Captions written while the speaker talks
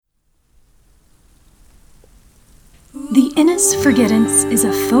The Innis Forgettance is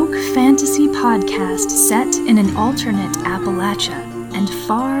a folk fantasy podcast set in an alternate Appalachia and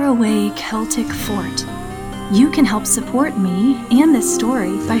faraway Celtic fort. You can help support me and this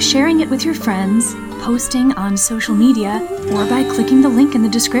story by sharing it with your friends, posting on social media, or by clicking the link in the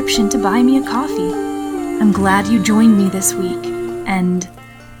description to buy me a coffee. I'm glad you joined me this week, and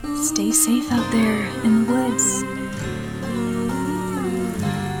stay safe out there in the woods.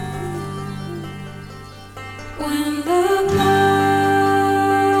 When the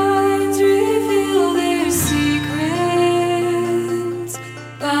blinds reveal their secrets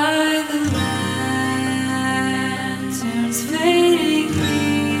by the lanterns fading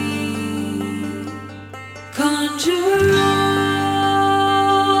gleam, conjure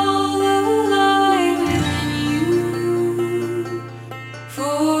all the light within you,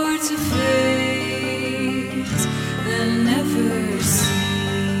 for to face and never see.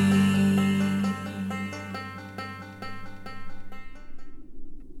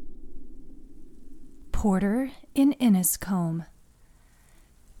 Porter in Inniscombe.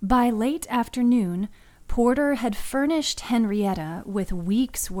 By late afternoon, Porter had furnished Henrietta with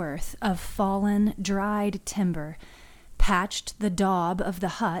weeks' worth of fallen, dried timber, patched the daub of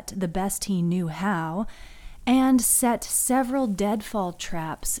the hut the best he knew how, and set several deadfall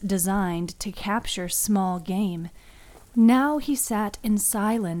traps designed to capture small game. Now he sat in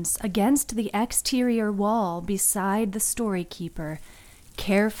silence against the exterior wall beside the storykeeper,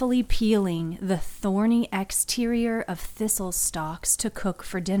 carefully peeling the thorny exterior of thistle stalks to cook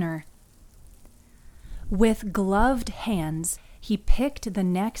for dinner. With gloved hands, he picked the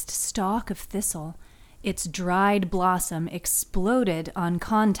next stalk of thistle. Its dried blossom exploded on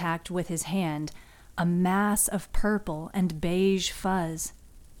contact with his hand, a mass of purple and beige fuzz.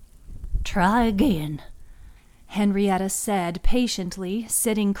 "Try again," Henrietta said patiently,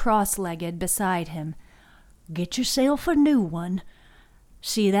 sitting cross-legged beside him. "Get yourself a new one.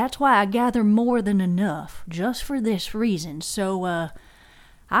 See, that's why I gather more than enough, just for this reason, so,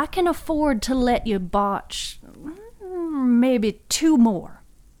 I can afford to let you botch maybe 2 more.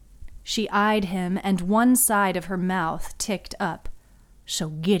 She eyed him, and one side of her mouth ticked up. "So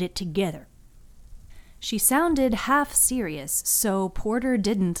get it together." She sounded half serious, so Porter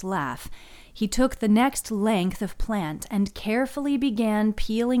didn't laugh. He took the next length of plant and carefully began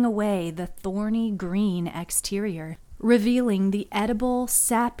peeling away the thorny green exterior, revealing the edible,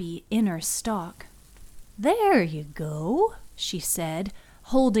 sappy inner stalk. "There you go," she said,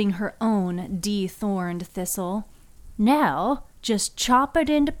 holding her own de-thorned thistle. "Now, just chop it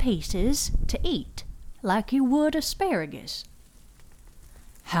into pieces to eat, like you would asparagus."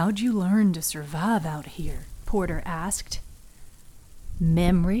 "How'd you learn to survive out here?" Porter asked.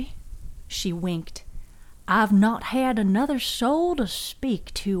 "Memory," she winked. "I've not had another soul to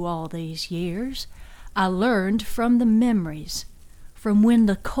speak to all these years. I learned from the memories, from when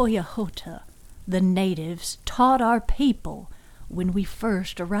the Coyohota, the natives, taught our people when we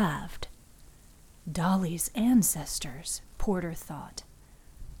first arrived." Dolly's ancestors, Porter thought.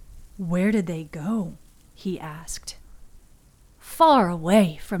 "Where did they go?" he asked. "Far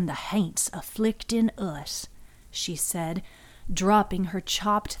away from the haints afflicting us," she said, dropping her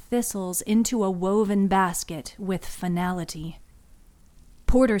chopped thistles into a woven basket with finality.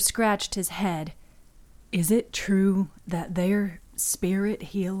 Porter scratched his head. "Is it true that their spirit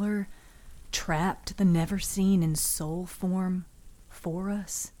healer trapped the never-seen in soul form for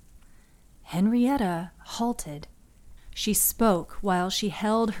us?" Henrietta halted. She spoke while she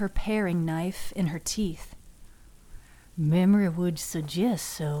held her paring knife in her teeth. "Memory would suggest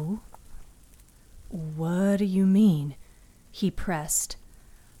so." "What do you mean?" he pressed.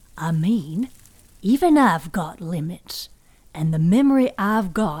 "I mean, even I've got limits, and the memory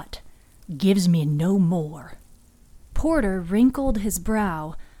I've got gives me no more." Porter wrinkled his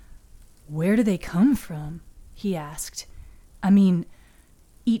brow. "Where do they come from?" he asked. "I mean,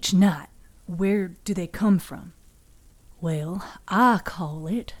 each night, where do they come from?" "Well, I call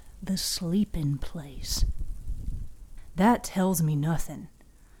it the sleeping place." "That tells me nothing,"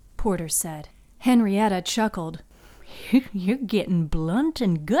 Porter said. Henrietta chuckled. "You're getting blunt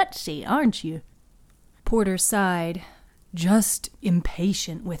and gutsy, aren't you?" Porter sighed, just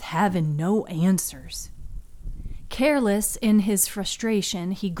impatient with having no answers. Careless in his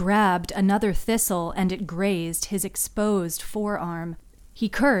frustration, he grabbed another thistle and it grazed his exposed forearm. He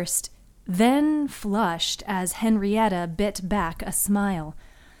cursed, then flushed as Henrietta bit back a smile.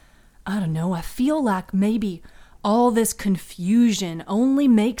 "I don't know, I feel like maybe all this confusion only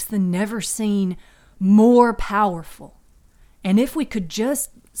makes the never-seen more powerful. And if we could just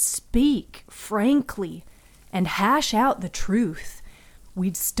speak frankly and hash out the truth,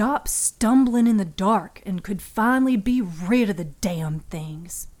 we'd stop stumbling in the dark and could finally be rid of the damn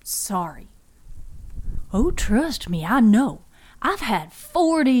things. Sorry. Oh, trust me, I know. I've had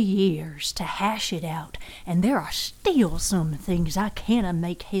 40 years to hash it out, and there are still some things I can't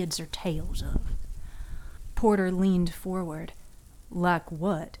make heads or tails of. Porter leaned forward. Like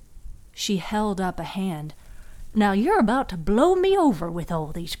what? She held up a hand. Now you're about to blow me over with all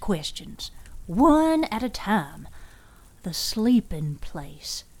these questions, one at a time. The sleeping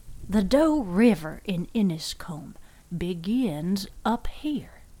place, the Doe River in Inniscombe, begins up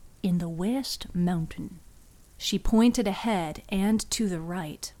here in the West Mountain. She pointed ahead and to the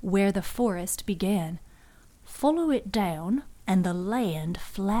right, where the forest began. Follow it down, and the land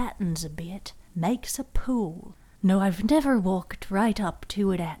flattens a bit, makes a pool. No, I've never walked right up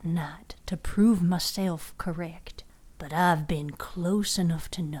to it at night to prove myself correct, but I've been close enough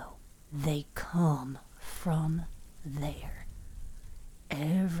to know they come from there.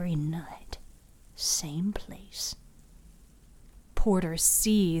 Every night, same place. Porter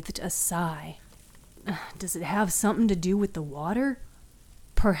seethed a sigh. Does it have something to do with the water?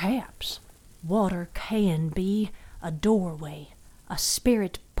 Perhaps. Water can be a doorway, a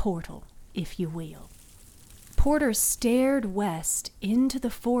spirit portal, if you will. Porter stared west into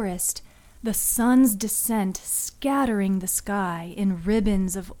the forest, the sun's descent scattering the sky in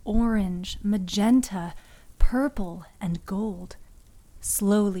ribbons of orange, magenta, purple, and gold.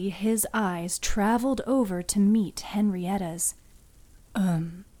 Slowly his eyes traveled over to meet Henrietta's.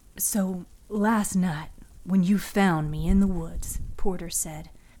 So last night, when you found me in the woods, Porter said,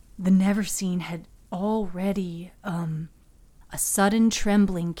 the Neverseen had already, A sudden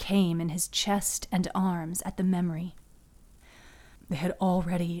trembling came in his chest and arms at the memory. They had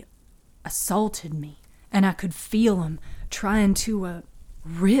already assaulted me, and I could feel them trying to,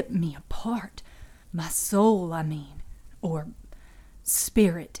 rip me apart. My soul, I mean, or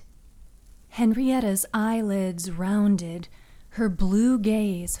spirit. Henrietta's eyelids rounded, her blue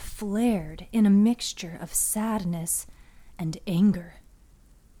gaze flared in a mixture of sadness and anger.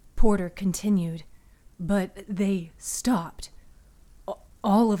 Porter continued, but they stopped,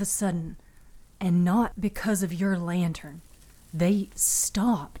 all of a sudden, and not because of your lantern. They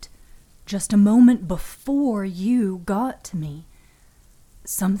stopped just a moment before you got to me.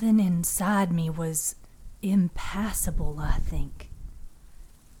 Something inside me was impassable, I think.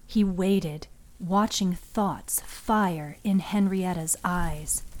 He waited, watching thoughts fire in Henrietta's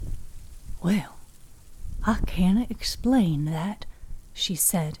eyes. Well, I can't explain that, she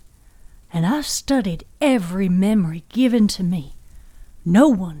said, and I've studied every memory given to me. No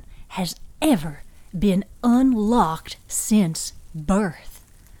one has ever been unlocked since birth,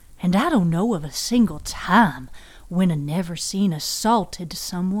 and I don't know of a single time when a Neverseen assaulted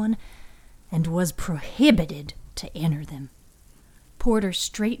someone and was prohibited to enter them. Porter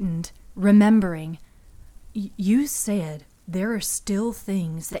straightened, remembering. You said there are still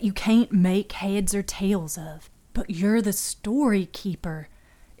things that you can't make heads or tails of, but you're the story keeper.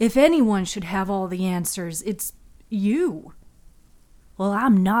 If anyone should have all the answers, it's you. Well,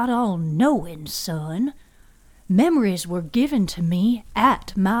 I'm not all-knowing, son. Memories were given to me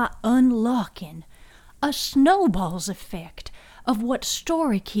at my unlocking, a snowball's effect of what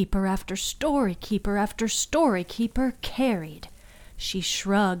storykeeper after storykeeper after storykeeper carried. She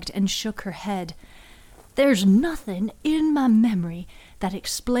shrugged and shook her head. There's nothing in my memory that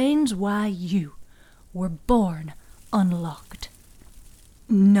explains why you were born unlocked.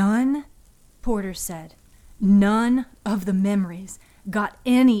 None, Porter said. None of the memories got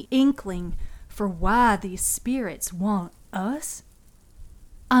any inkling for why these spirits want us?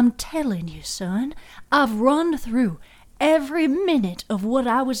 I'm telling you, son, I've run through every minute of what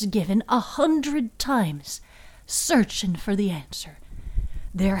I was given 100 times, searching for the answer.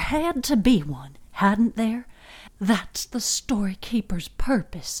 There had to be one, hadn't there? That's the storykeeper's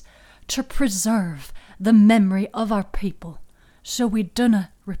purpose, to preserve the memory of our people, so we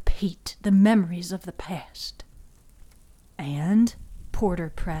dunna repeat the memories of the past. And,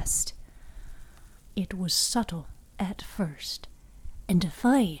 Porter pressed, it was subtle at first, and if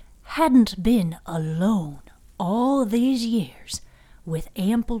I hadn't been alone all these years, with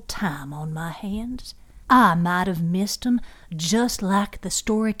ample time on my hands, I might have missed 'em just like the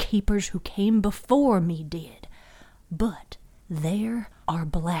storykeepers who came before me did. But there are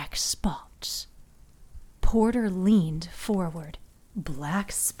black spots. Porter leaned forward.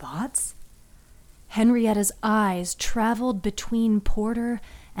 Black spots? Henrietta's eyes traveled between Porter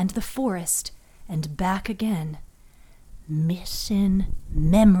and the forest and back again. Missing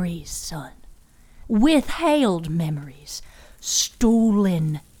memories, son. Withheld memories.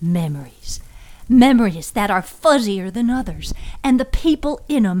 Stolen memories. Memories that are fuzzier than others, and the people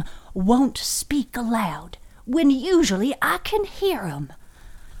in 'em won't speak aloud, when usually I can hear 'em.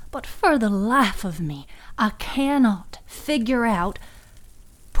 But for the life of me, I cannot figure out.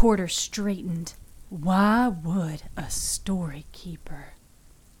 Porter straightened. Why would a story keeper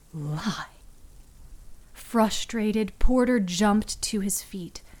lie? Frustrated, Porter jumped to his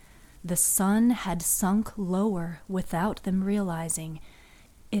feet. The sun had sunk lower without them realizing,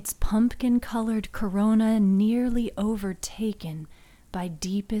 its pumpkin-colored corona nearly overtaken by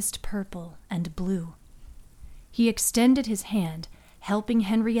deepest purple and blue. He extended his hand, helping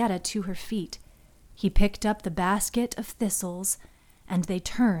Henrietta to her feet. He picked up the basket of thistles, and they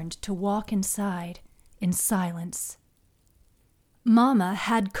turned to walk inside in silence. Mama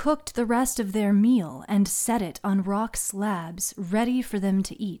had cooked the rest of their meal and set it on rock slabs, ready for them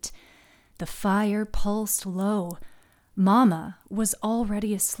to eat. The fire pulsed low. Mama was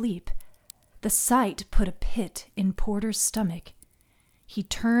already asleep. The sight put a pit in Porter's stomach. He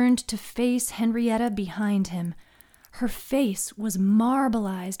turned to face Henrietta behind him. Her face was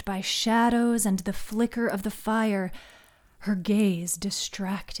marbleized by shadows and the flicker of the fire, her gaze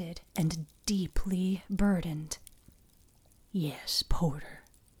distracted and deeply burdened. "Yes, Porter,"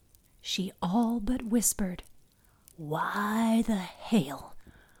 she all but whispered. "Why the hell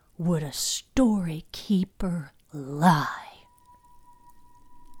would a story keeper lie?"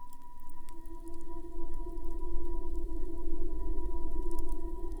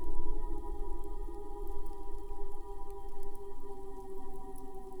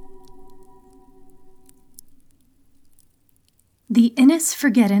 The Innis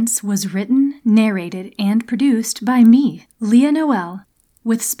Forgettance was written, narrated, and produced by me, Leah Noel,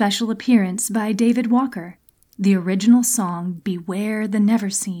 with special appearance by David Walker. The original song, Beware the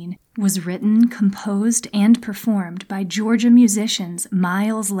Neverseen, was written, composed, and performed by Georgia musicians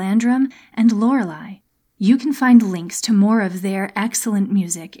Miles Landrum and Lorelei. You can find links to more of their excellent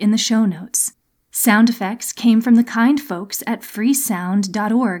music in the show notes. Sound effects came from the kind folks at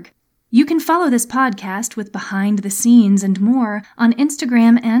freesound.org. You can follow this podcast with behind the scenes and more on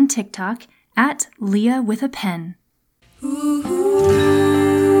Instagram and TikTok at Leah with a Pen. Ooh.